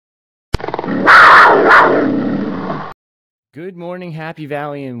Good morning, Happy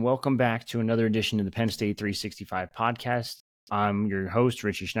Valley, and welcome back to another edition of the Penn State 365 podcast. I'm your host,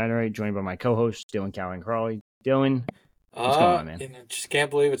 Richie Schneiderite, joined by my co-host, Dylan Cowan Crawley. Dylan, what's going on, man? And I just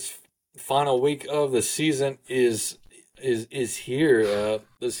can't believe it's the final week of the season is here.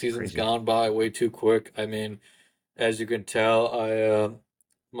 The season's Crazy. gone by way too quick. I mean, as you can tell,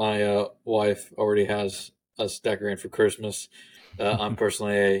 my wife already has us decorating for Christmas. I'm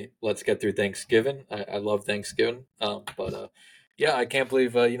personally a let's get through Thanksgiving. I love Thanksgiving. But yeah, I can't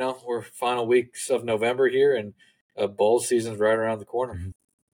believe we're final weeks of November here and bowl season's right around the corner. Mhm.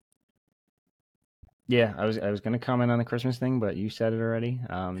 Yeah, I was going to comment on the Christmas thing, but you said it already.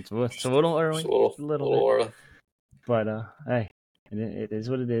 It's a little Just early, a a little little bit, early. but hey, it is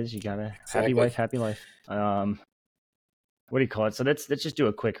what it is. You got a happy Exactly. wife, happy life. What do you call it? So let's just do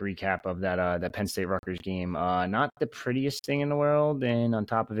a quick recap of that Penn State Rutgers game. Not the prettiest thing in the world, and on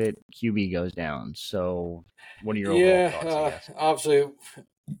top of it, QB goes down. So, what are your overall Yeah, thoughts? I guess. obviously,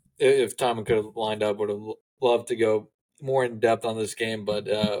 if Tom could have lined up, would have loved to go more in depth on this game, but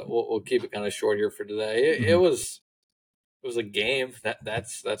we'll keep it kind of short here for today. Mm-hmm. It was a game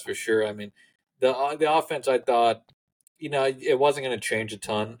that's for sure. I mean, the offense, I thought, it wasn't going to change a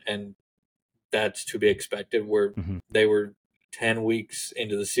ton, and that's to be expected. Where Mm-hmm. they were 10 weeks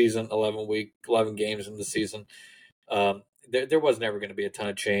into the season, 11 games in the season. There was never going to be a ton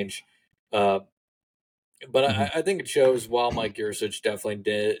of change. Uh, but Mm-hmm. I think it shows while Mike Yursich definitely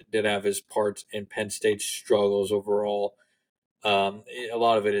did have his parts in Penn State's struggles overall. A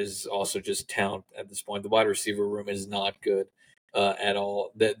lot of it is also just talent at this point. The wide receiver room is not good at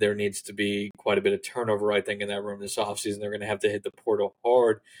all. There needs to be quite a bit of turnover, I think, in that room this offseason. They're going to have to hit the portal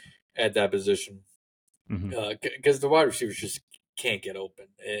hard at that position Mm-hmm. because the wide receivers just can't get open.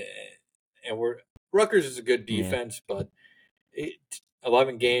 And Rutgers is a good Yeah. defense, but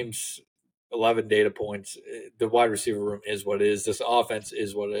 11 games, 11 data points. The wide receiver room is what it is. This offense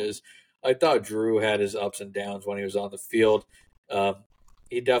is what it is. I thought Drew had his ups and downs when he was on the field. Um,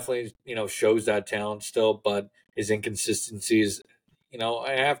 he definitely, shows that talent still, but his inconsistencies,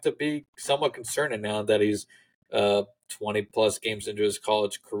 I have to be somewhat concerned now that he's 20 plus games into his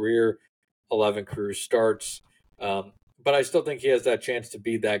college career, 11 career starts. But I still think he has that chance to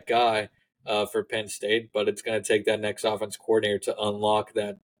be that guy for Penn State, but it's going to take that next offense coordinator to unlock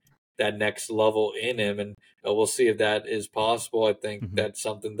that next level in him, and we'll see if that is possible. I think Mm-hmm. that's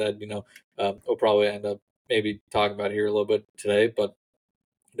something that we'll probably end up maybe talking about here a little bit today. But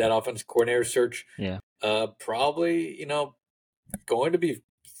that offense coordinator search, Yeah. probably going to be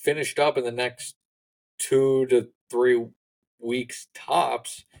finished up in the next 2 to 3 weeks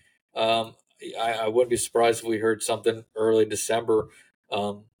tops. Um, I wouldn't be surprised if we heard something early December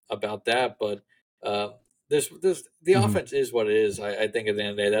about that. But uh, the Mm-hmm. offense is what it is. I think at the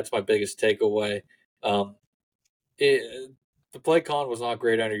end of the day, that's my biggest takeaway. Um, the play con was not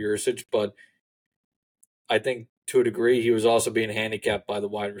great under usage, but I think to a degree he was also being handicapped by the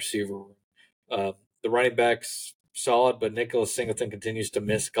wide receiver room. Uh, the running backs solid, but Nicholas Singleton continues to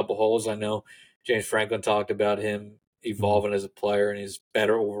miss a couple holes. I know James Franklin talked about him Mm-hmm. evolving as a player, and he's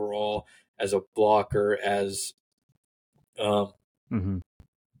better overall as a blocker, as um, Mm-hmm.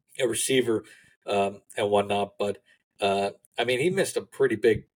 a receiver, and whatnot. But I mean, he missed a pretty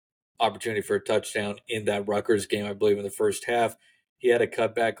big opportunity for a touchdown in that Rutgers game, I believe, in the first half. He had a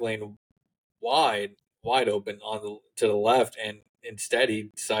cutback lane wide, wide open on to the left, and instead he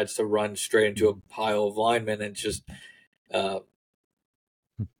decides to run straight into a pile of linemen and just uh,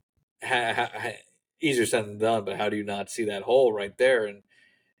 easier said than done. But how do you not see that hole right there? And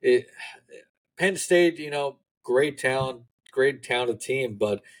it, Penn State, great talented team,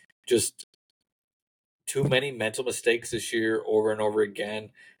 but just too many mental mistakes this year over and over again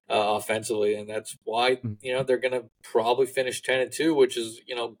offensively, and that's why Mm-hmm. they're going to probably finish 10-2, which is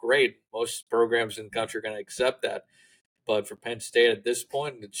great. Most programs in the country are going to accept that. But for Penn State at this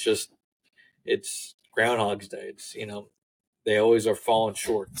point, it's Groundhog's Day. It's they always are falling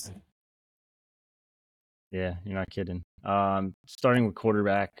short. Yeah, you're not kidding. Starting with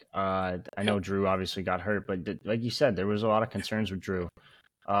quarterback, I Yeah, know Drew obviously got hurt, but like you said, there was a lot of concerns with Drew.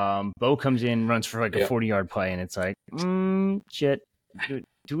 Bo comes in, runs for like a yeah, 40-yard play, and it's like, shit.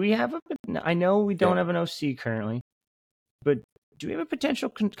 Do we have a? I know we yeah. don't have an OC currently, but do we have a potential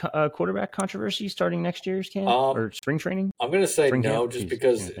quarterback controversy starting next year's camp Um, or spring training? I'm going to say Spring camp? no, just Jeez,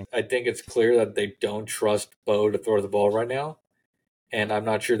 because can't think. I think it's clear that they don't trust Bo to throw the ball right now, and I'm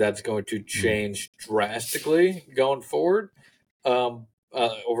not sure that's going to Mm-hmm. change drastically going forward over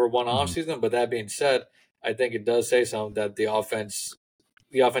one Mm-hmm. offseason. But that being said, I think it does say something that the offense's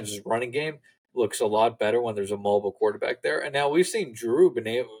running game looks a lot better when there's a mobile quarterback there. And now we've seen Drew been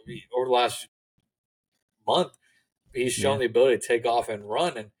able over the last month he's shown Yeah. the ability to take off and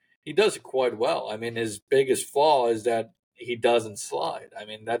run, and he does it quite well. I mean, his biggest flaw is that he doesn't slide. I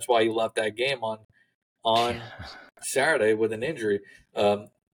mean, that's why he left that game on Yeah. Saturday with an injury. Um,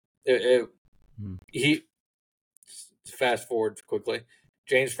 it, it, Mhm. he fast forward quickly.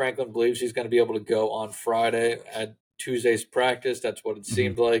 James Franklin believes he's going to be able to go on Friday at Tuesday's practice. That's what it Mhm.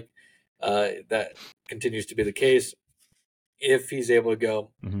 seemed like. That continues to be the case. If he's able to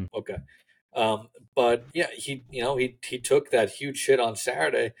go, Mhm. okay. But yeah, he took that huge hit on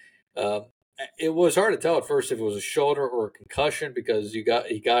Saturday. Um, it was hard to tell at first if it was a shoulder or a concussion because he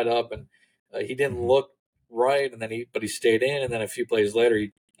got up and he didn't Mhm. look right, and then he stayed in, and then a few plays later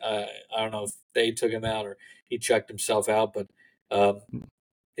I don't know if they took him out or he checked himself out, but um,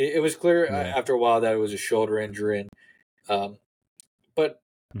 it was clear Yeah. after a while that it was a shoulder injury, and um, but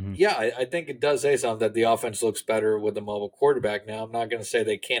Mhm. yeah, I think it does say something that the offense looks better with a mobile quarterback now. I'm not going to say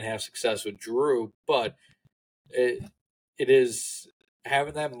they can't have success with Drew, but it it is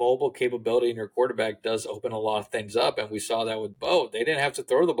having that mobile capability in your quarterback does open a lot of things up, and we saw that with Bo. They didn't have to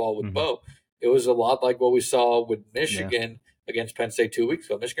throw the ball with Mhm. Bo. It was a lot like what we saw with Yeah. Michigan against Penn State 2 weeks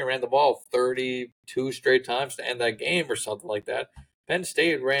ago. Michigan ran the ball 32 straight times to end that game or something like that. Penn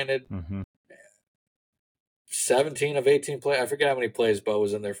State ran it Mhm. 17 of 18 play. I forget how many plays Bo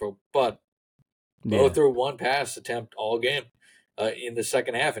was in there for, but Bo Yeah. threw one pass attempt all game in the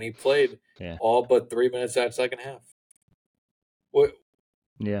second half, and he played Yeah. all but 3 minutes that second half. What,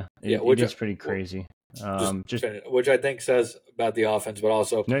 Yeah. yeah, It gets pretty crazy. just Just finish, which I think says about the offense, but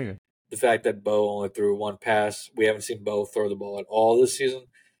also no, you're good. the fact that Bo only threw one pass. We haven't seen Bo throw the ball at all this season.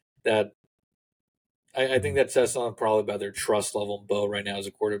 That I think Mhm. that says something probably about their trust level in Bo right now as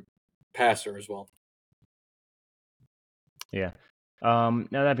a quarter passer as well. Yeah. Now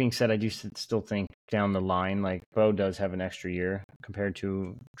that being said, I do still think down the line, like Bo does have an extra year compared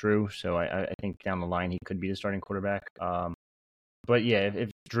to Drew, so I think down the line he could be the starting quarterback. But yeah,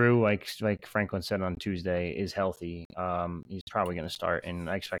 if Drew, like Franklin said on Tuesday, is healthy, he's probably going to start, and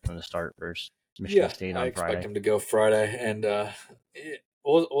I expect him to start versus Michigan Yeah, State I on expect Friday. him to go Friday, and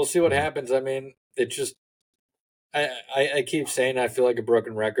we'll see what Hmm. happens. I mean, it just I keep saying I feel like a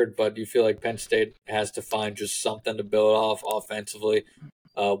broken record, but you feel like Penn State has to find just something to build off offensively,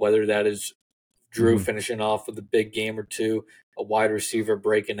 whether that is Drew Hmm. finishing off with a big game or two, a wide receiver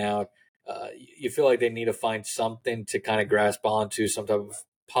breaking out. You feel like they need to find something to kind of grasp onto, some type of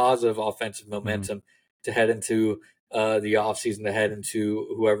positive offensive Hmm. momentum to head into the offseason, to head into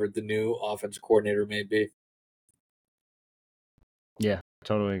whoever the new offensive coordinator may be. Yeah,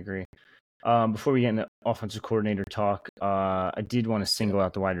 totally agree. Before we get into offensive coordinator talk, I did want to Yeah, single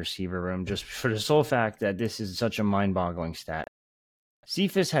out the wide receiver room just for the sole fact that this is such a mind-boggling stat.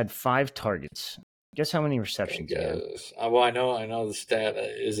 Cephas had 5 targets. Guess how many I receptions he had? guess. Well, I know the stat.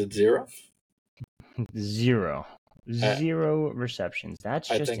 Is it zero? Zero. I, Zero receptions.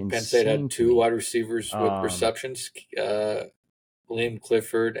 That's I just think Penn State insane had to two me. wide receivers with Um, receptions. Liam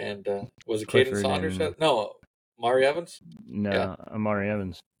Clifford and was it Caden Clifford Saunders? and No, Mari Evans. Yeah. no, Amari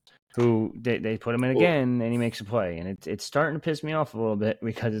Evans, who they put him in Well, again and he makes a play. And it's starting to piss me off a little bit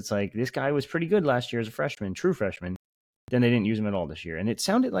because it's like this guy was pretty good last year as a freshman, true freshman. Then they didn't use him at all this year. And it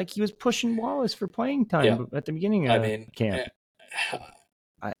sounded like he was pushing Wallace for playing yeah. time at the beginning I of mean, camp.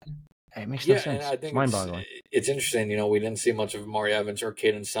 I, it makes no yeah, and sense. I It's think mind boggling. it's interesting. You know, we didn't see much of Mari Evans or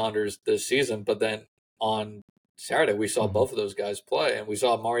Caden Saunders this season, but then on Saturday we saw Hmm. both of those guys play, and we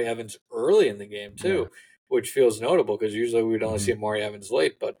saw Mari Evans early in the game Yeah. too, which feels notable because usually we'd only Hmm. see Mari Evans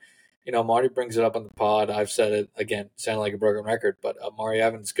late. But you know, Marty brings it up on the pod. I've said it again, sound like a broken record, but Mari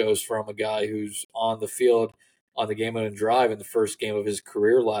Evans goes from a guy who's on the field on the game-winning drive in the first game of his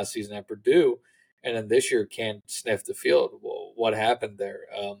career last season at Purdue, and then this year can't sniff the field. Well, what happened there?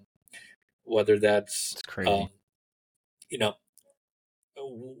 Whether that's It's crazy. you know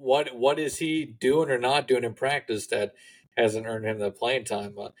what is he doing or not doing in practice that hasn't earned him the playing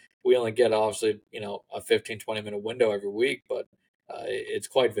time. We only get obviously a 15-20 minute window every week, but it's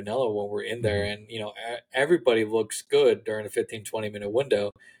quite vanilla when we're in there, Hmm. and everybody looks good during a 15-20 minute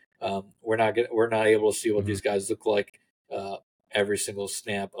window. We're not able to see what Hmm. these guys look like every single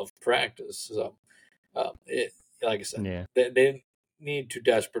snap of practice. So it, like I said, Yeah. they need to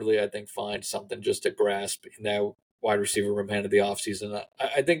desperately, I think, find something just to grasp in that wide receiver room headed the offseason.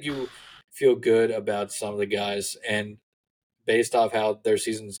 I think you feel good about some of the guys, and based off how their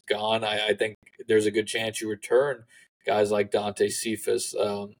season's gone, I think there's a good chance you return guys like Dante Cephas,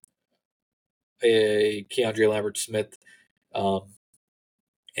 a Keandre Lambert Smith, um,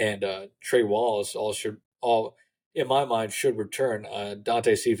 and Trey Wallace all in my mind should return.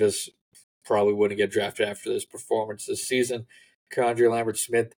 Dante Cephas probably wouldn't get drafted after this performance this season. Keandre Lambert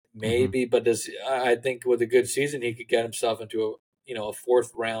Smith Mm-hmm. maybe, but I think with a good season he could get himself into a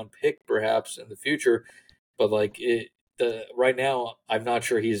fourth round pick perhaps in the future. But like the right now, I'm not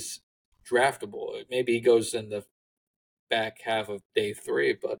sure he's draftable. Maybe he goes in the back half of day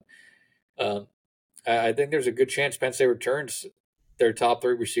 3, but um, I think there's a good chance Penn State returns their top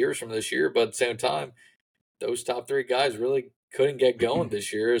 3 receivers from this year. But at the same time, those top 3 guys really couldn't get going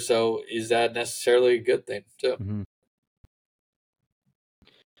this year. So is that necessarily a good thing too? Mm-hmm.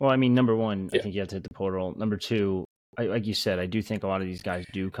 Well, I mean, number one, I Yeah, think you have to hit the portal. Number two, like you said, I do think a lot of these guys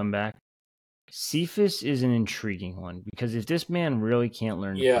do come back. Cephas is an intriguing one because if this man really can't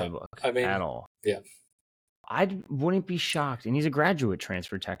learn the yeah. playbook I at mean, all, yeah. I wouldn't be shocked. And he's a graduate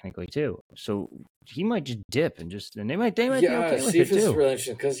transfer technically too, so he might just dip and they might be Yeah, okay with it Cephas is too. really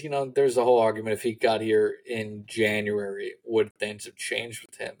interesting because there's a whole argument if he got here in January, would things have changed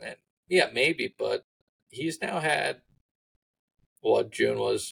with him? And yeah, maybe, but he's now had what June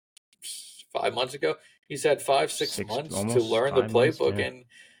was 5 months ago. He's had 5 6 months to Almost learn the 5 months. playbook, Yeah. and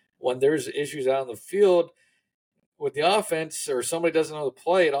when there's issues out in the field with the offense or somebody doesn't know the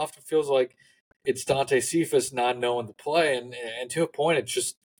play, it often feels like it's Dante Cephas not knowing the play, and to a point, it's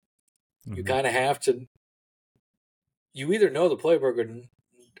just you Mm-hmm. kind of have to. You either know the playbook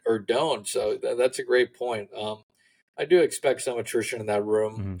or don't. So that's a great point. I do expect some attrition in that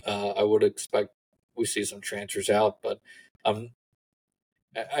room. Mm-hmm. I would expect we see some transfers out, but um,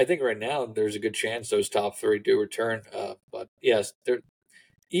 I think right now there's a good chance those top 3 do return. But yes, they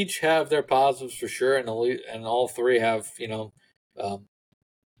each have their positives for sure, and all 3 have um,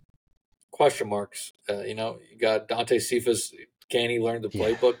 question marks. You got Dante Cephas. Can he learn the Yeah.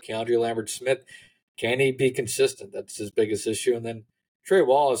 playbook? Keandre Lambert Smith. Can he be consistent? That's his biggest issue. And then Trey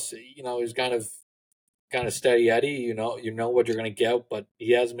Wallace, he's kind of steady Eddie. You know what you're going to get, but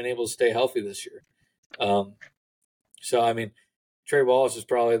he hasn't been able to stay healthy this year. So I mean, Trey Wallace is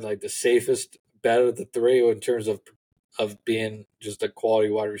probably like the safest bet of the 3 in terms of being just a quality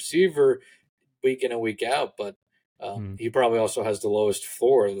wide receiver week in and week out. But Mm-hmm. he probably also has the lowest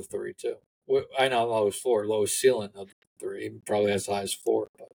floor of the 3 too. I know lowest floor, lowest ceiling of the 3. He probably has the highest floor.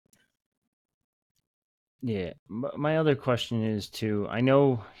 But Yeah. My other question is too. I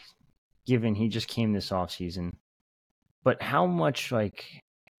know, given he just came this off season, but how much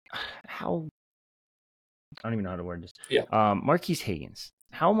how I don't even know how to word this. yeah, Marquise Higgins,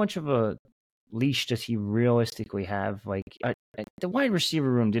 how much of a leash does he realistically have? The wide receiver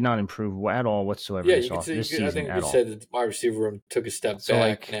room did not improve at all whatsoever yeah, this you could off say this I season think we at could all. say that the wide receiver room took a step So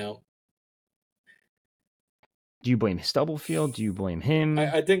back. Now, do you blame Stubblefield? Do you blame him?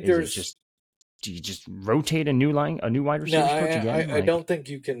 I think Is it there's just do you just rotate a new wide no, receivers coach again? I don't think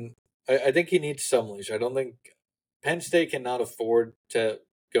you can. I think he needs some leash. I don't think Penn State cannot afford to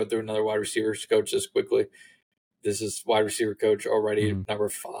go through another wide receivers coach this quickly. This is wide receiver coach already Mhm. number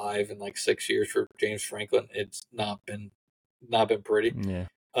 5 in like 6 years for James Franklin. It's not been pretty. Yeah.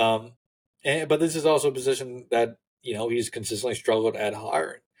 Um, but this is also a position that he's consistently struggled at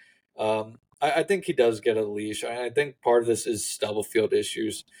hiring. I think he does get a leash. I think part of this is Stubblefield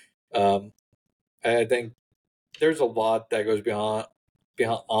issues. Um, I think there's a lot that goes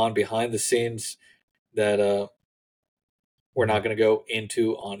behind the scenes that we're Mhm. not going to go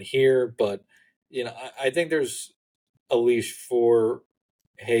into on here. But I think there's a leash for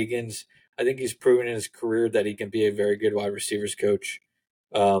Higgins. I think he's proven in his career that he can be a very good wide receivers coach.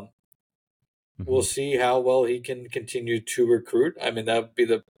 Um, we'll Mhm. see how well he can continue to recruit. I mean, that would be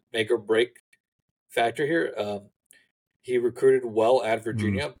the make or break factor here. He recruited well at Mhm.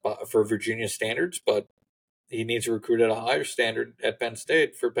 Virginia for Virginia standards, but he needs to recruit at a higher standard at Penn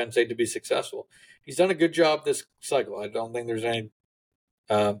State for Penn State to be successful. He's done a good job this cycle. I don't think there's any,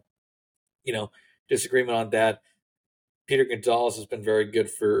 uh, you know, disagreement on that. Peter Gonzalez has been very good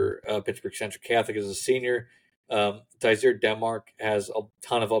for Pittsburgh Central Catholic as a senior. Tyzer Denmark has a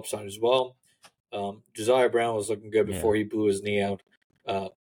ton of upside as well. Josiah Brown was looking good Yeah. before he blew his knee out. Uh,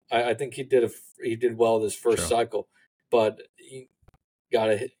 I think he did well this first True. cycle, but he got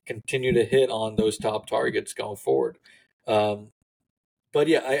to continue to hit on those top targets going forward. But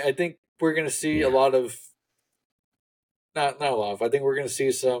yeah, I think we're going to see a Yeah. lot of not a lot of. I think we're going to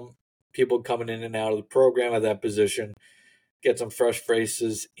see some people coming in and out of the program at that position, get some fresh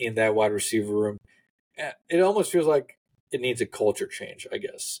faces in that wide receiver room. It almost feels like it needs a culture change, I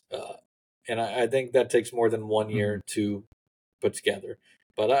guess. And I think that takes more than 1 year Mhm. to put together.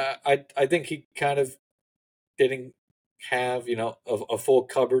 But I think he kind of didn't have a full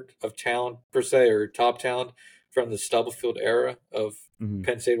cupboard of talent per se or top talent from the Stubblefield era of Mhm.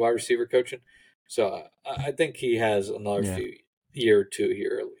 Penn State wide receiver coaching. So I think he has another Yeah. few year or two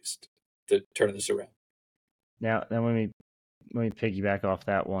here at least to turn this around. Now let me let me piggyback off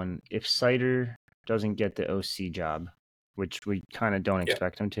that one. If Sider doesn't get the OC job, which we kind of don't Yeah.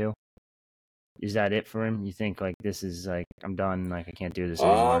 expect him to, is that it for him? You think like this is like I'm done, like I can't do this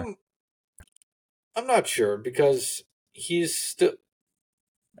anymore? Um, I'm not sure because he's still.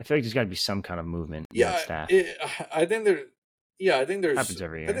 I feel like there's got to be some kind of movement in that Yeah, staff. I think there. Yeah, Happens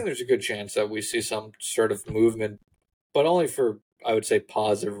every I think year. there's a good chance that we see some sort of movement, but only for I would say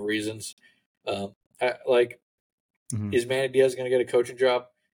positive reasons. Like, Mm-hmm. is Manny Diaz going to get a coaching job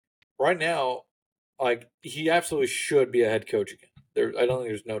right now? Like, he absolutely should be a head coach again. I don't think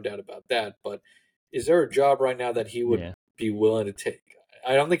there's no doubt about that. But is there a job right now that he would Yeah. be willing to take?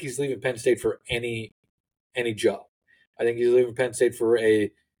 I don't think he's leaving Penn State for any job. I think he's leaving Penn State for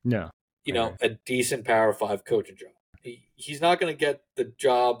No. I agree. a decent Power Five coaching job. He's not going to get the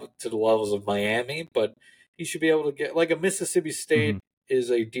job to the levels of Miami, but he should be able to get like a Mississippi Mm-hmm. State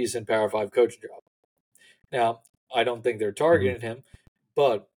is a decent Power Five coaching job. Now, I don't think they're Mm-hmm. targeting him,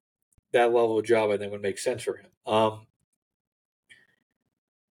 but that level of job I think would make sense for him.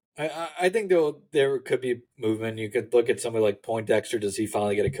 I think there could be movement. You could look at somebody like Poindexter. Does he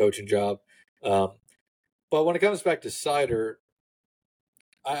finally get a coaching job? Um, but when it comes back to Sider,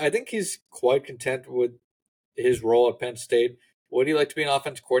 I think he's quite content with his role at Penn State. Would he like to be an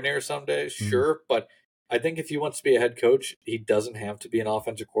offensive coordinator someday? Mm-hmm. Sure, but I think if he wants to be a head coach, he doesn't have to be an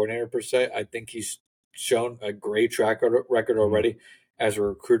offensive coordinator per se. I think he's shown a great track record Mm-hmm. already as a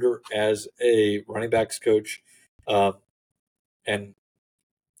recruiter, as a running backs coach, and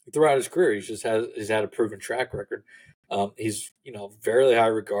throughout his career, he's had a proven track record. He's very high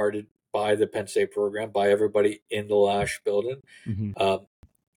regarded by the Penn State program, by everybody in the Lash building. Mm-hmm. Um,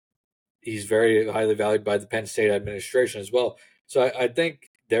 he's very highly valued by the Penn State administration as well. So I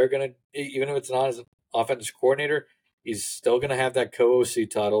think they're going to, even if it's not as an offensive coordinator, he's still going to have that co-OC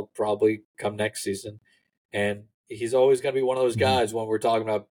title probably come next season. And he's always going to be one of those Mm-hmm. guys when we're talking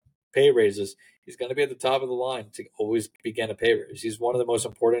about pay raises. He's going to be at the top of the line to always begin a pay raise. He's one of the most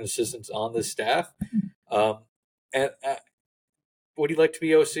important assistants on the staff. Um, and would he like to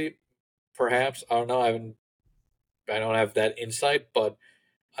be OC? Perhaps. I don't know. I don't have that insight, but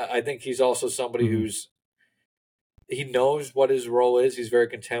I think he's also somebody Mm-hmm. who's he knows what his role is. He's very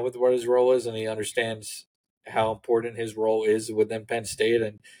content with what his role is, and he understands how important his role is within Penn State,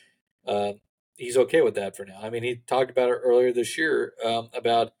 and uh, he's okay with that for now. I mean, he talked about it earlier this year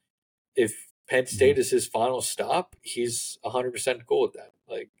about if Penn Mm-hmm. State is his final stop, he's 100% cool with that.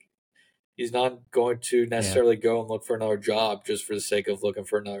 Like, he's not going to Yeah. necessarily go and look for another job just for the sake of looking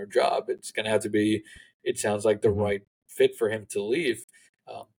for another job. It's going to have to be, it sounds like, the Mm-hmm. right fit for him to leave.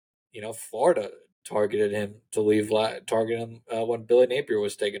 Um, Florida targeted him to leave, targeted him when Billy Napier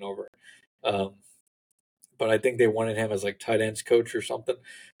was taking over. Um, but I think they wanted him as like tight ends coach or something.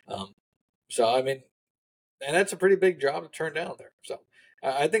 Um, so, I mean, and that's a pretty big job to turn down there. So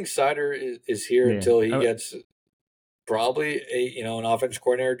I think Sider is here Yeah. until he gets probably an offensive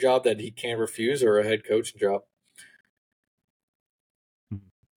coordinator job that he can't refuse, or a head coaching job.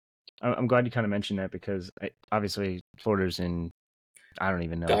 I'm glad you kind of mentioned that because obviously Florida's in, I don't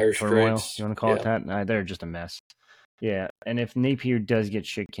even know, Dire turmoil. straits. You want to call it Yeah. that? They're just a mess. Yeah. And if Napier does get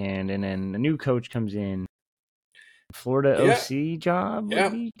shit canned and then a new coach comes in, Florida Yeah. OC job would Yeah.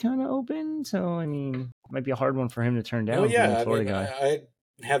 be kind of open. So, I mean, might be a hard one for him to turn No, down being a yeah. I Florida mean, guy.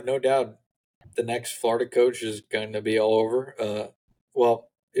 I have no doubt the next Florida coach is going to be all over. Well,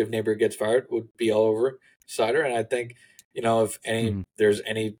 if Neighbor gets fired, would be all over Sider. And I think, if Mm-hmm. there's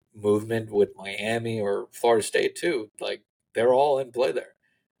any movement with Miami or Florida State too, like, they're all in play there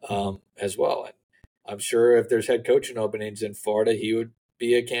Mm-hmm. as well. And I'm sure if there's head coaching openings in Florida, he would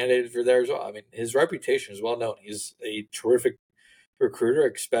be a candidate for there as well. I mean, his reputation is well known. He's a terrific recruiter,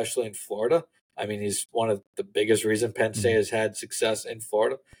 especially in Florida. I mean, he's one of the biggest reason Penn State Mm-hmm. has had success in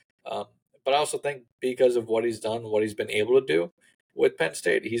Florida. Um, but I also think because of what he's done, what he's been able to do with Penn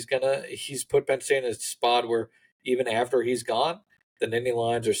State, he's put Penn State in a spot where even after he's gone, the Nittany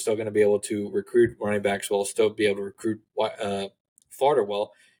Lions are still going to be able to recruit running backs well, still be able to recruit Florida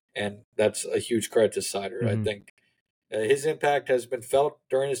well, and that's a huge credit to Sider. I Mm-hmm. think his impact has been felt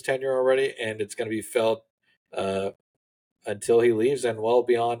during his tenure already, and it's going to be felt uh, until he leaves and well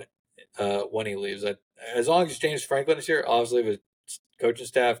beyond when he leaves. As long as James Franklin is here, obviously, if his coaching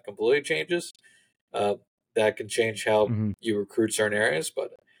staff completely changes, uh, that can change how Mm-hmm. you recruit certain areas.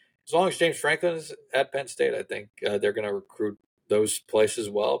 But as long as James Franklin is at Penn State, I think they're going to recruit those places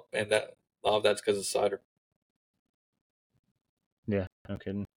well, and that a lot of that's because of Sider. Yeah. No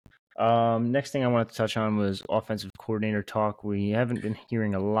kidding. Next thing I wanted to touch on was offensive coordinator talk. We haven't been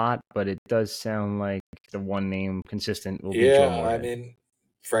hearing a lot, but it does sound like the one name consistent will be Joe Yeah, I Moorhead. mean,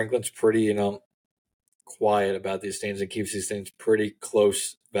 Franklin's pretty, quiet about these things and keeps these things pretty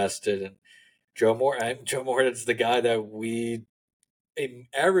close vested. And Joe Moorhead's the guy that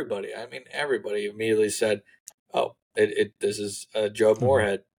everybody immediately said, "Oh, this is a Joe Mm-hmm.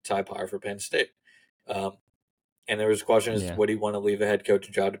 Moorhead type hire for Penn State." Um, and there was a question as to Yeah. would he want to leave a head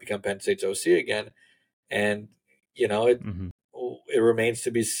coaching job to become Penn State's OC again? And you know, Mm-hmm. it remains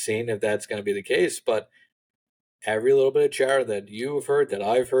to be seen if that's going to be the case. But every little bit of chatter that you have heard, that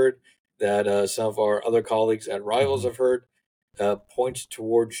I've heard, that some of our other colleagues at Rivals Mm-hmm. have heard, points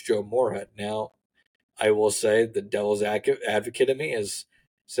towards Joe Moorhead. Now, I will say the devil's advocate of me is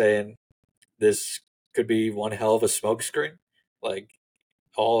saying this could be one hell of a smokescreen. Like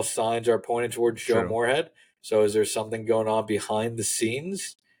all signs are pointing towards Joe True. Moorhead. So is there something going on behind the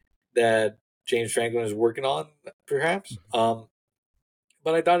scenes that James Franklin is working on, perhaps?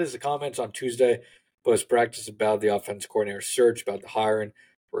 But I thought his comments on Tuesday post practice about the offense coordinator search, about the hiring,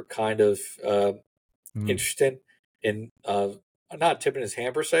 were kind of Mm-hmm. interesting in not tipping his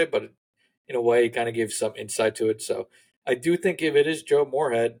hand per se, but in a way, he kind of gave some insight to it. So I do think if it is Joe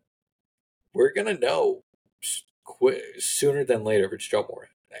Moorhead, we're gonna know sooner than later if it's Joe Moorhead.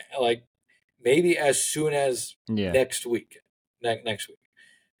 Like maybe as soon as Yeah. next week. Next week.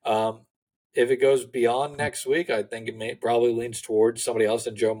 Um, if it goes beyond next week, I think probably leans towards somebody else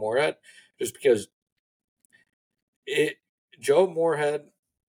than Joe Moorhead, just because it Joe Moorhead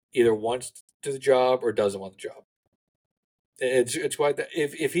either wants the job or doesn't want the job. It's quite that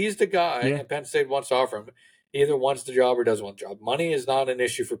if he's the guy Yeah. and Penn State wants to offer him, he either wants the job or doesn't want the job. Money is not an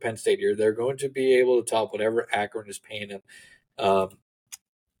issue for Penn State here. They're going to be able to top whatever Akron is paying him. Um,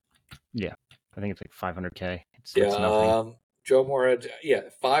 Yeah. I think it's like 500K. So yeah, it's nothing. Joe Moorhead, yeah,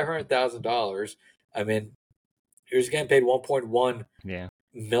 $500,000. I mean, he was getting paid 1.1 Yeah.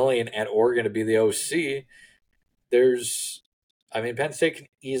 million at Oregon to be the OC. Penn State can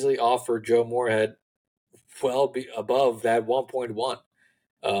easily offer Joe Moorhead above that 1.1.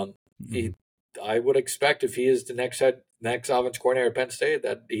 Um, Mm-hmm. he, I would expect if he is the next offense coordinator at Penn State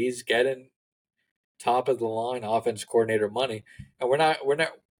that he's getting top of the line offense coordinator money. And we're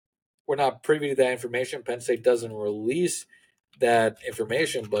not privy to that information. Penn State doesn't release that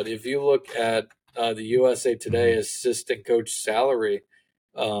information, but if you look at the USA Today Mm-hmm. assistant coach salary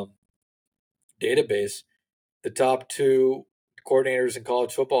um, database, the top two coordinators in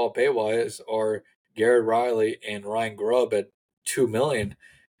college football pay wise are Garrett Riley and Ryan Grubb at 2 million.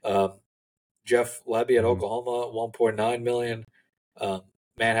 Um, Jeff Lebby at Mm-hmm. Oklahoma, 1.9 million. Um,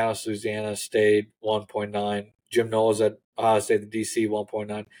 Matt House, Louisiana State, 1.9. Jim Knowles at Ohio State, the DC,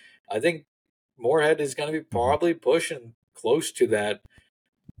 1.9. I think Moorhead is going to be Mm-hmm. probably pushing close to that,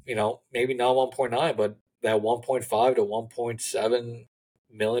 maybe not 1.9, but that 1.5 to 1.7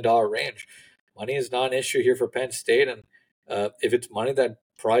 million dollar range. Money is not an issue here for Penn State, and if it's money that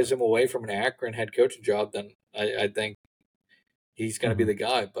pries him away from an Akron head coaching job, then I think he's going to be Mm-hmm. the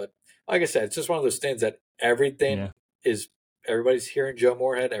guy. But like I said, it's just one of those things that Yeah. everybody's hearing Joe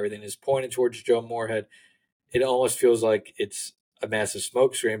Moorhead, everything is pointing towards Joe Moorhead. It almost feels like it's a massive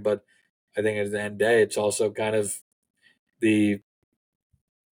smokescreen, but I think at the end of the day, it's also kind of the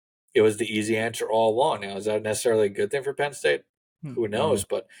it was the easy answer all along. Now, is that necessarily a good thing for Penn State? Who Yeah. knows?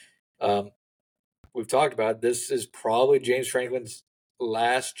 But um, we've talked about it. This is probably James Franklin's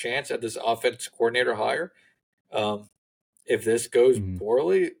last chance at this offense coordinator hire. Um, if this goes Mm-hmm.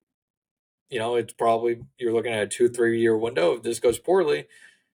 poorly, it's probably you're looking at a 2-3 year window. If this goes poorly,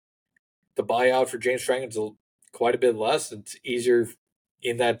 the buyout for James Franklin's quite a bit less. It's easier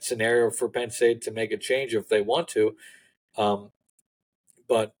in that scenario for Penn State to make a change if they want to. Um,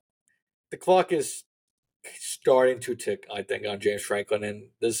 but the clock is starting to tick, I think, on James Franklin, and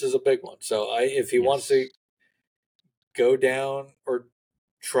this is a big one. So if he wants to Yes. go down or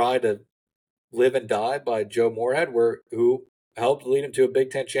try to live and die by Joe Moorhead, who helped lead him to a Big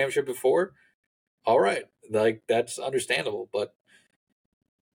Ten championship before, all right, like that's understandable. But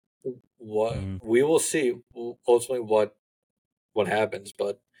what Mm-hmm. we will see ultimately what happens.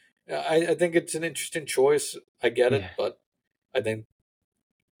 But I think it's an interesting choice. I get Yeah. it, but I think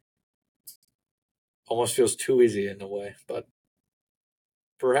almost feels too easy in a way. But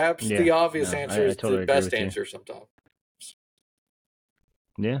perhaps the Yeah. obvious No, answer I is the totally agree best with you. answer sometimes.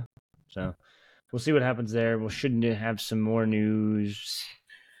 Yeah. So we'll see what happens there. We shouldn't have some more news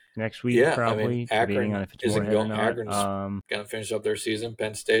next week, Yeah, I mean probably, debating Akron on if it's isn't Moorhead or going. not. Akron's going to finish up their season.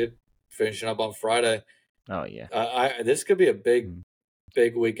 Penn State finishing up on Friday. Oh yeah. This could be a Mm.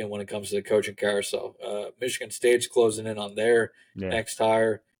 big weekend when it comes to the coaching carousel. Michigan State's closing in on their Yeah. next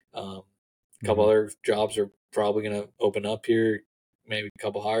hire. A couple Mm-hmm. other jobs are probably going to open up here. Maybe a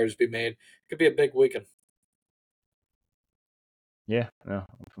couple hires be made. Could be a big weekend. Yeah. No,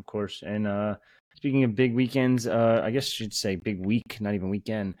 of course. And Speaking of big weekends, I guess I should say big week, not even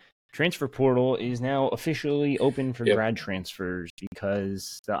weekend. Transfer portal is now officially open for Yep. grad transfers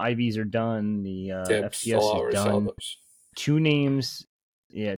because the IVs are done, the Yep. FCS is Saw done. those. Two names,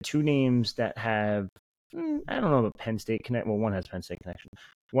 yeah, two names that have I don't know about Penn State connect. Well, one has Penn State connection.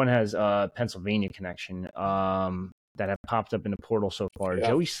 One has Pennsylvania connection. That have popped up in the portal so far. Yeah.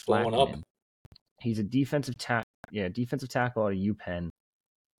 Joey Blowing up. Slackman. He's a defensive tackle out of UPenn.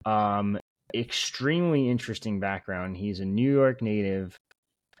 Extremely interesting background. He's a New York native.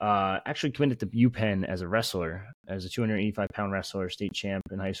 Actually committed to UPenn as a wrestler, as a 285-pound wrestler, state champ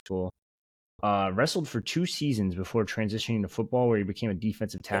in high school. Wrestled for 2 seasons before transitioning to football, where he became a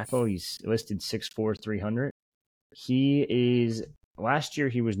defensive Yep. tackle. He's listed 6'4", 300. He is last year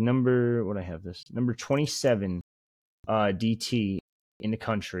he was number 27 DT in the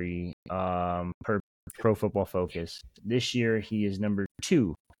country per Pro Football Focus. This year he is number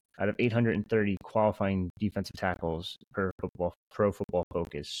 2 out of 830 qualifying defensive tackles per Pro Football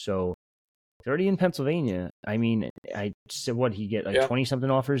Focus. So he's already in Pennsylvania. I mean, I said what he get like Yeah. 20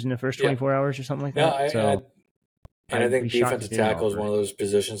 something offers in the first Yeah. 24 hours or something like No, that. So and I I'd be think shocked if defensive they didn't tackle is offer one it. of those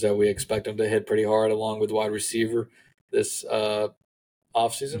positions that we expect him to hit pretty hard, along with wide receiver this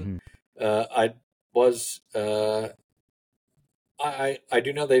offseason. Mm-hmm. I was I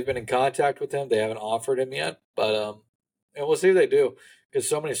do know they've been in contact with him. They haven't offered him yet, but and we'll see if they do, because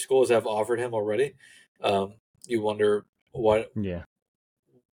so many schools have offered him already. You wonder Yeah.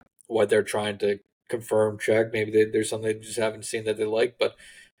 what they're trying to confirm, check. Maybe there's something they just haven't seen that they like, but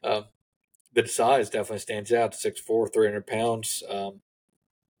um, the size definitely stands out. 6'4", 300 pounds.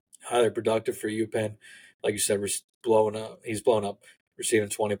 Highly productive for UPenn. Like you said, blowing up. He's blown up, receiving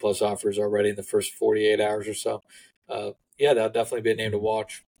 20 plus offers already in the first 48 hours or so. Yeah, that'll definitely be a name to Mm-hmm.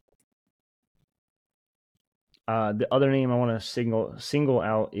 watch. The other name I want to single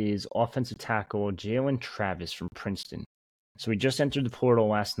out is offensive tackle Jalen Travis from Princeton. So he just entered the portal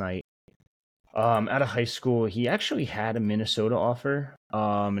last night. Out of high school, he actually had a Minnesota offer,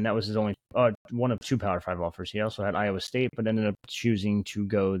 and that was his only one of 2 Power 5 offers. He also had Iowa State, but ended up choosing to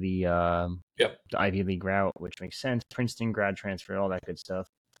go Yep. the Ivy League route, which makes sense. Princeton grad transfer, all that good stuff.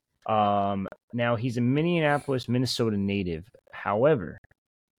 Now he's a Minneapolis, Minnesota native. However,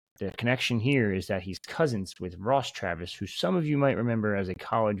 the connection here is that he's cousins with Ross Travis, who some of you might remember as a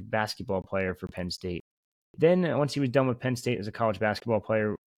college basketball player for Penn State. Then, once he was done with Penn State as a college basketball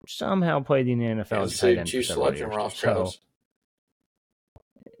player, somehow played in the NFL as Kansas a tight City end for Chiefs several selection, years. Ross So, Travis.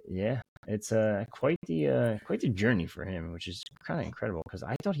 yeah, it's quite the journey for him, which is kind of incredible because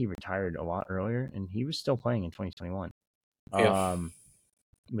I thought he retired a lot earlier, and he was still playing in 2021. Yeah.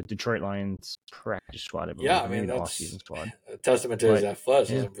 With Detroit Lions practice squad, I Yeah, believe, I or maybe mean, the that's off-season squad. a testament to his But yeah,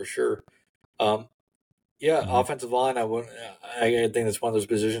 athleticism for sure. Um, yeah, mm-hmm. offensive line, I think that's one of those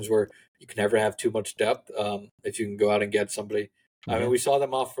positions where you can never have too much depth if you can go out and get somebody. I mean, Yeah, we saw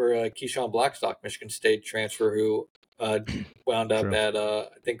them offer Keyshawn Blackstock, Michigan State transfer, who wound up true. at, I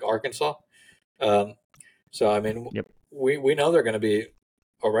think, Arkansas. Um, so, I mean, Yep. we know they're going to be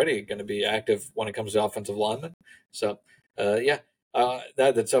already going to be active when it comes to offensive linemen. So, yeah,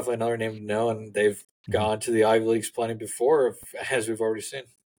 that's definitely another name to know. And they've Mm-hmm. gone to the Ivy Leagues plenty before, as we've already seen,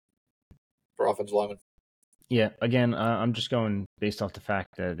 for offensive linemen. Yeah, again, I'm just going based off the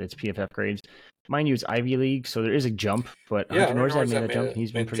fact that it's PFF grades. Mind you, it's Ivy League, so there is a jump, but Yeah, Hunter Hunter Norzad made Norzad that jump.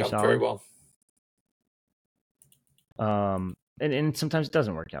 He's been made the pretty jump very solid. well. And sometimes it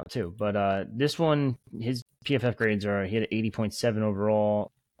doesn't work out too. But this one, his PFF grades are he had 80.7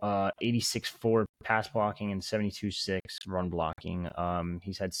 overall, 86.4 pass blocking, and 72.6 run blocking.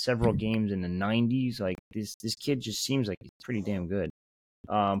 He's had several games in the 90s. Like this kid just seems like he's pretty damn good.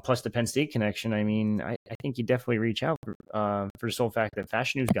 Plus the Penn State connection. I mean, I think you definitely reach out for the sole fact that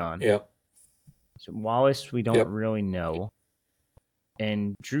Fashionu's gone. Yep. So Wallace, we don't Yep. really know.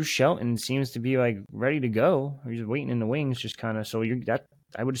 And Drew Shelton seems to be like ready to go. He's waiting in the wings, just kind of. So you're that.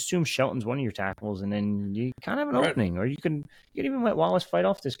 I would assume Shelton's one of your tackles, and then you kind of have an Right. opening, or you can even let Wallace fight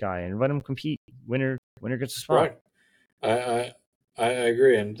off this guy and let him compete. Winner gets a spot. Right. I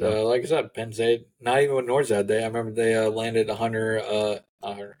agree. And So like I said, Penn State, not even with Norzad, I remember they landed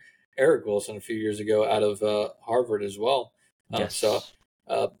Eric Wilson a few years ago out of Harvard as well. So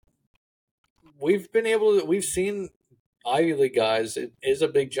yes. we've seen Ivy League guys. It is a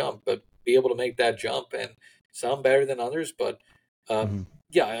big jump, but be able to make that jump, and some better than others. But Mm-hmm.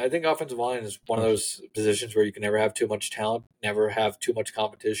 yeah, I think offensive line is one of those positions where you can never have too much talent, never have too much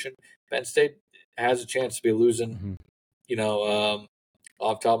competition. Penn State has a chance to be losing. Mm-hmm.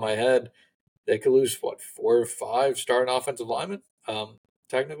 Off the top of my head, they could lose 4 or 5 starting offensive linemen.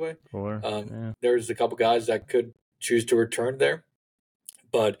 Technically, Yeah. there's a couple guys that could choose to return there,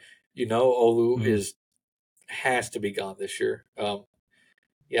 but Olu has to be gone this year.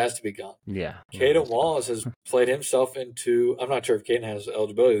 He has to be gone. Yeah. Caden Wallace has played himself into. I'm not sure if Caden has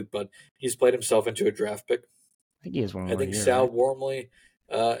eligibility, but he's played himself into a draft pick. I think he has one I more think year, Sal right? Wormley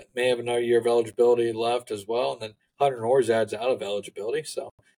may have another year of eligibility left as well, and then Hunter Norzad's out of eligibility. So,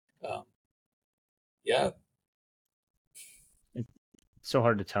 yeah, It's so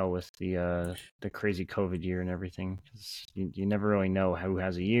hard to tell with the crazy COVID year and everything. 'Cause you never really know who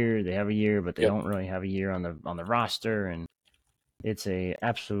has a year. They have a year, but they yep, don't really have a year on the roster, and it's a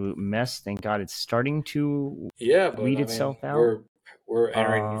absolute mess. Thank God it's starting to yeah. But weed I mean, itself out. we're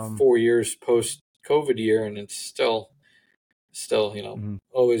entering Um, 4 years post COVID year, and it's still mhm.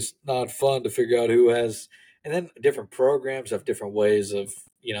 always not fun to figure out who has. And then different programs have different ways of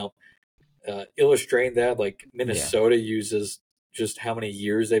illustrating that. Like Yeah. Minnesota uses just how many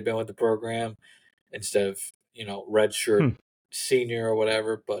years they've been with the program instead of redshirt Hmm. senior or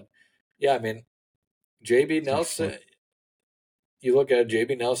whatever. But yeah, I mean JB It's interesting. Nelson. You look at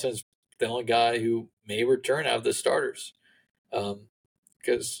JB Nelson's the only guy who may return out of the starters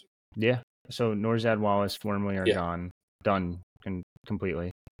because Yeah. So Norzad, Wallace, Wormley are yeah, gone, done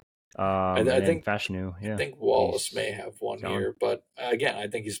completely. I, And I then think Fashanu, I yeah, think Wallace he's may have one gone. year, but again, I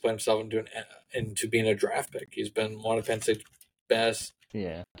think he's put himself into being a draft pick. He's been one of Penn State's best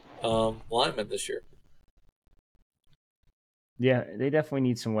Yeah. linemen this year. Yeah, they definitely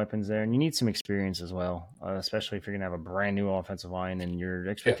need some weapons there, and you need some experience as well, especially if you're gonna have a brand new offensive line and your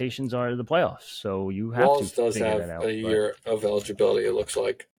Yeah, expectations are the playoffs. So you have to Wallace does figure that have a out. But year of eligibility. It looks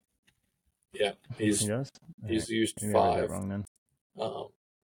like. Yeah, he does. All right, he's used maybe I read that 5, wrong then. um,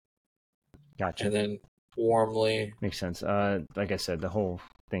 Gotcha. and then Warmly. Makes sense. Like I said, the whole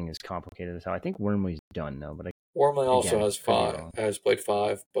thing is complicated as hell. I think Wormley's done though, but Warmly also again, has could be 5, wrong. has played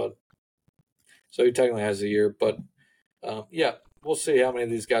 5, but so he technically has a year. But yeah, we'll see how many of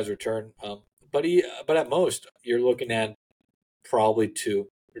these guys return. But at most, you're looking at probably 2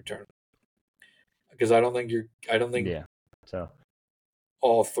 return because I don't think Yeah. So.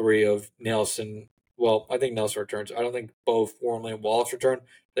 all 3 of Nelson. Well, I think Nelson returns. I don't think both Warmly and Wallace return.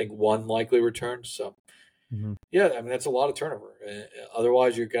 I think one likely returns. So Mhm. yeah, I mean that's a lot of turnover.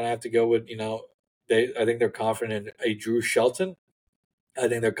 Otherwise, you're gonna have to go with I think they're confident in a Drew Shelton. I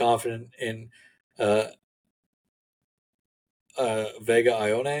think they're confident in uh, Vega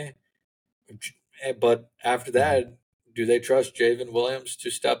Ione. But after Mhm. that, do they trust Javen Williams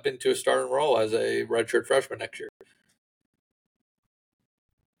to step into a starting role as a redshirt freshman next year?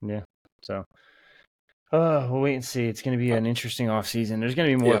 Yeah. So. We'll wait and see. It's going to be Uh, an interesting offseason. There's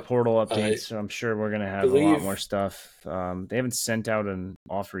going to be more yeah, portal updates, I so I'm sure we're going to have a lot more believe. stuff. They haven't sent out an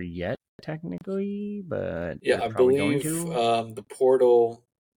offer yet, technically, but Yeah, they're I probably going believe to. the portal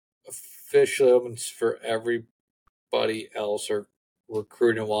officially opens for everybody else, or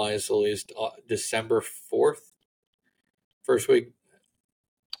recruiting wise, at least December 4th, first week.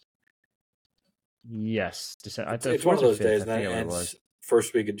 Yes, the It's one of fourth or those fifth. days, I and then forget it what it was. ends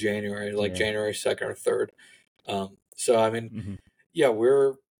first week of January, like Yeah. January 2nd or 3rd. So I mean, Hmm. yeah,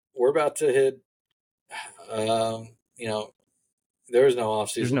 we're about to hit. Um, you know, there is no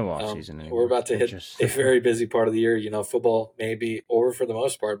off There's season. no off season We're anymore. about to It hit just. a very busy part of the year. Football may be over for the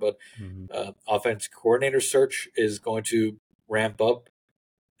most part, but Mhm. offense coordinator search is going to ramp up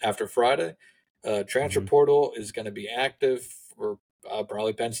after Friday. Transfer Mhm. portal is going to be active for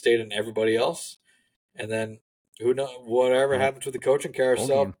probably Penn State and everybody else. And then who knows? Whatever Yep. happens with the coaching Bowl game.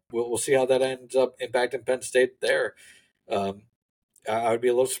 carousel, we'll see how that ends up impacting Penn State there. Um, I would be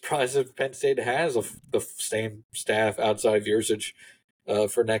a little surprised if Penn State has the same staff outside of usage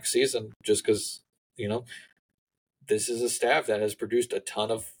for next season, just because you know this is a staff that has produced a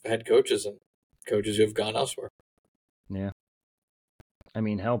ton of head coaches and coaches who have gone elsewhere. Yeah. I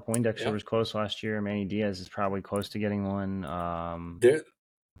mean, hell, Poindexter Yeah, was close last year. Manny Diaz is probably close to getting one. there.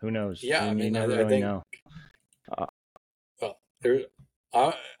 Who knows? Yeah, I You mean, never I really think know. Uh, well, there.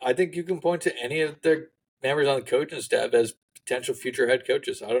 I think you can point to any of their members on the coaching staff as potential future head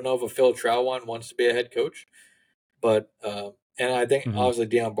coaches. I don't know if a Phil Trawan wants to be a head coach, but and I think mhm. obviously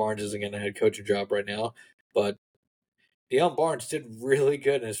Deion Barnes isn't getting a head coaching job right now, but Deion Barnes did really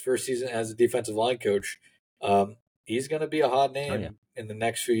good in his first season as a defensive line coach. He's going to be a hot Oh yeah. name in the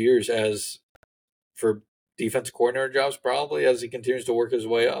next few years as for defense coordinator jobs, probably as he continues to work his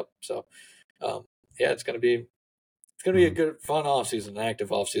way up. So, um, yeah, it's going to be a Mhm. good, fun offseason, an active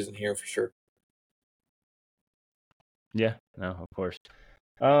offseason here for sure. Yeah. No, of course.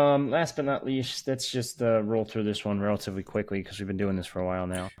 Last but not least, let's just roll through this one relatively quickly because we've been doing this for a while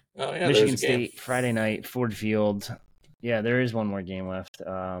now. Oh yeah, there's Michigan a game. State Friday night, Ford Field. Yeah, there is one more game left.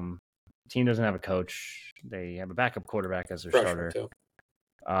 Team doesn't have a coach. They have a backup quarterback as their Freshman starter. too.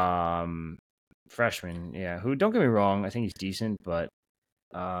 freshman. Yeah, who, don't get me wrong, I think he's decent, but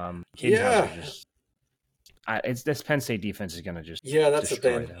Caden Hauser Yeah, just, it's this Penn State defense is gonna just yeah, that's the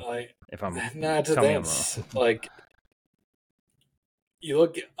destroy thing. them. Like, If I'm no, that's the Tell me thing. I'm wrong. It's like you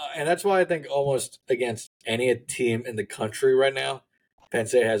look, and that's why I think almost against any team in the country right now, Penn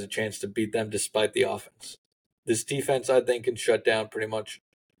State has a chance to beat them despite the offense. This defense, I think, can shut down pretty much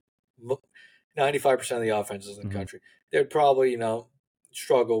 95% of the offenses in the Mm-hmm. country. They'd probably,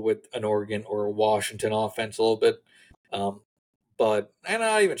 struggle with an Oregon or a Washington offense a little bit. But and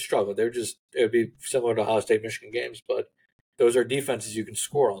not even struggle. It would be similar to Ohio State Michigan games, but those are defenses you can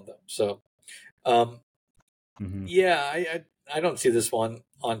score on them. So um, Mm-hmm. yeah, I don't see this one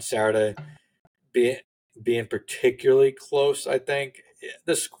on Saturday being being particularly close. I think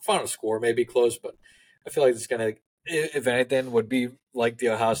the final score may be close, but I feel like it's gonna, if anything, would be like the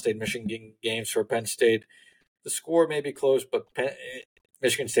Ohio State Michigan games for Penn State. The score may be close, but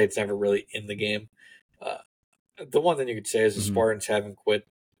Michigan State's never really in the game. Uh, the one thing you could say is the Mm-hmm. Spartans haven't quit,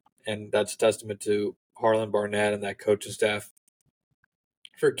 and that's a testament to Harlan Barnett and that coaching staff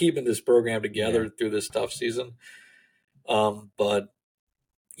for keeping this program Yeah. together through this tough season. But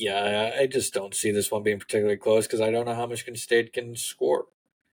yeah, I just don't see this one being particularly close because I don't know how Michigan State can score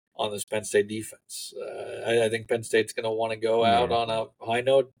on this Penn State defense. I think Penn State's going to want to go out Yeah. on a high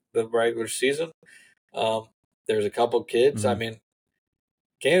note the regular season. Um, there's a couple kids. I Mm-hmm. mean,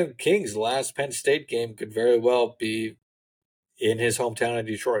 King's last Penn State game could very well be in his hometown of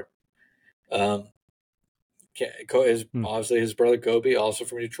Detroit. Um, Hmm. obviously his brother Kobe, also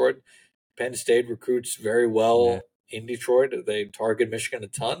from Detroit. Penn State recruits very Yeah. well in Detroit. They target Michigan a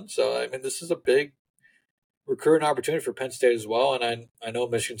ton. So I mean, this is a big recruiting opportunity for Penn State as well. And I know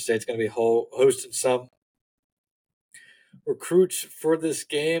Michigan State's going to be hosting some recruits for this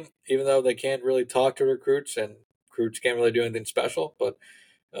game, even though they can't really talk to recruits and recruits can't really do anything special. But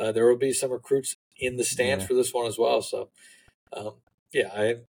there will be some recruits in the stands Yeah. for this one as well. So um,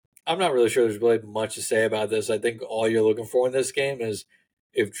 yeah, I'm not really sure there's really much to say about this. I think all you're looking for in this game is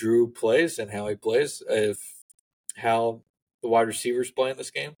if Drew plays and how he plays, if how the wide receivers play in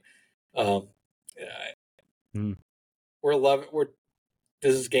this game. Um, yeah, Mm. we're 11.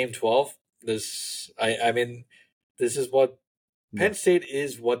 This is game 12. I mean, this is what Yeah. Penn State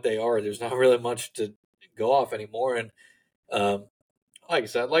is. What they are. There's not really much to go off anymore. And um, like I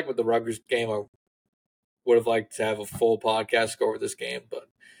said, like with the Rutgers game, I would have liked to have a full podcast go over this game, but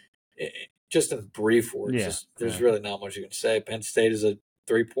just in brief words, Yeah. there's really not much you can say. Penn State is a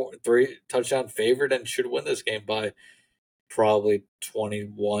 3 touchdown favorite and should win this game by probably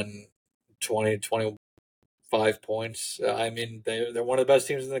 25 points. I mean, they're one of the best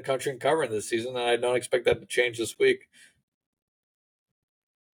teams in the country in covering this season, and I don't expect that to change this week.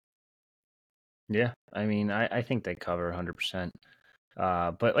 Yeah. I mean, I think they cover 100%.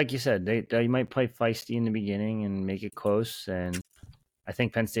 But like you said, they might play feisty in the beginning and make it close. And I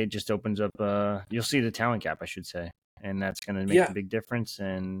think Penn State just opens up. You'll see the talent gap, I should say, and that's going to make the Yeah, big difference.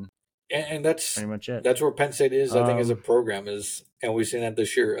 And and that's pretty much it. that's where Penn State is, I think, as a Um. program is, and we've seen that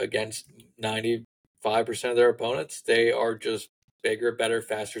this year against 95% of their opponents. They are just bigger, better,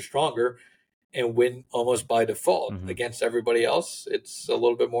 faster, stronger, and win almost by default. Mhm. Against everybody else, it's a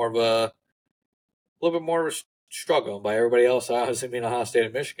little bit more of a struggle. And by everybody else, I obviously mean Ohio State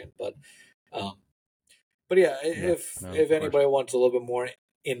and Michigan, um, but yeah, Yeah. if No. Of if course. anybody wants a little bit more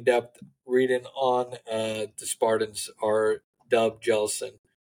in depth reading on the Spartans, our Dub Jellison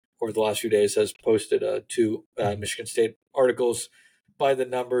over the last few days has posted two Mhm. Michigan State articles by the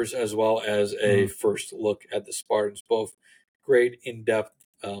numbers as well as a Mhm. first look at the Spartans. Both great in depth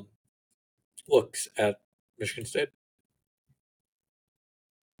looks at Michigan State.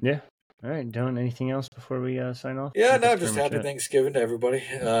 Yeah. All right, Dylan. Anything else before we sign off? I Yeah, think no, that's pretty just much happy it. Thanksgiving to everybody,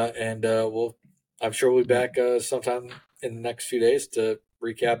 and I'm sure we'll be Yeah. back sometime in the next few days to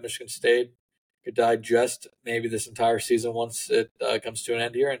recap Michigan State, could digest maybe this entire season once it comes to an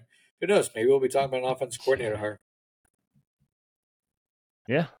end here, and who knows, maybe we'll be talking about an offensive coordinator Yeah. hire.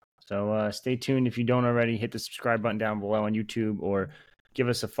 Yeah. So stay tuned. If you don't already, hit the subscribe button down below on YouTube or give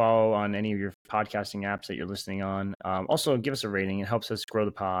us a follow on any of your podcasting apps that you're listening on. Also, give us a rating. It helps us grow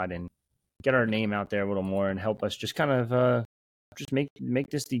the pod and get our name out there a little more and help us just kind of just make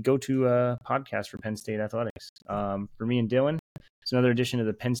this the go-to podcast for Penn State athletics. For me and Dylan, it's another edition of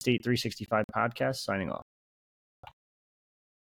the Penn State 365 podcast. Signing off.